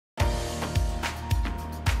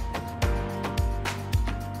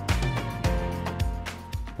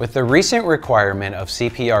With the recent requirement of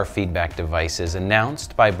CPR feedback devices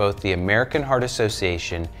announced by both the American Heart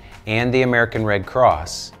Association and the American Red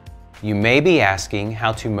Cross, you may be asking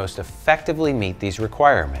how to most effectively meet these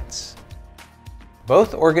requirements.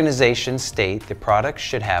 Both organizations state the products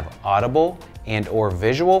should have audible and/or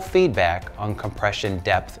visual feedback on compression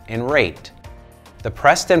depth and rate. The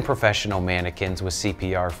PRESTAN Professional Manikins with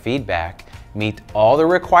CPR feedback meet all the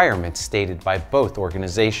requirements stated by both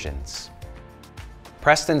organizations.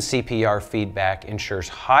 PRESTAN CPR Feedback ensures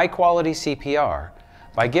high-quality CPR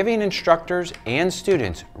by giving instructors and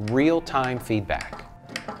students real-time feedback.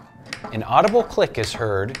 An audible click is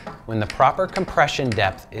heard when the proper compression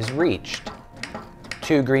depth is reached.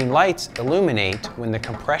 2 green lights illuminate when the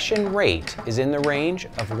compression rate is in the range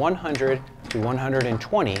of 100 to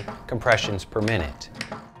 120 compressions per minute.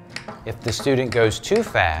 If the student goes too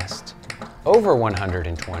fast, over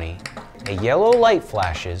 120, a yellow light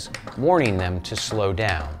flashes, warning them to slow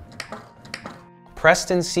down.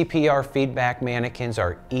 PRESTAN CPR Feedback Manikins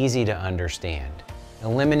are easy to understand,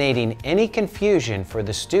 eliminating any confusion for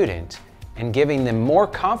the student and giving them more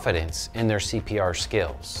confidence in their CPR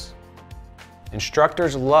skills.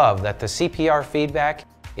 Instructors love that the CPR feedback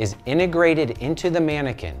is integrated into the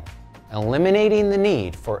manikin, eliminating the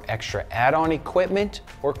need for extra add-on equipment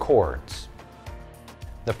or cords.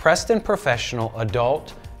 The PRESTAN Professional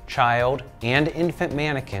Adult, Child, and Infant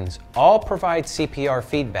Manikins all provide CPR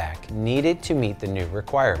feedback needed to meet the new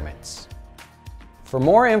requirements. For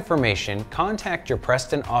more information, contact your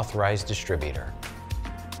PRESTAN authorized distributor.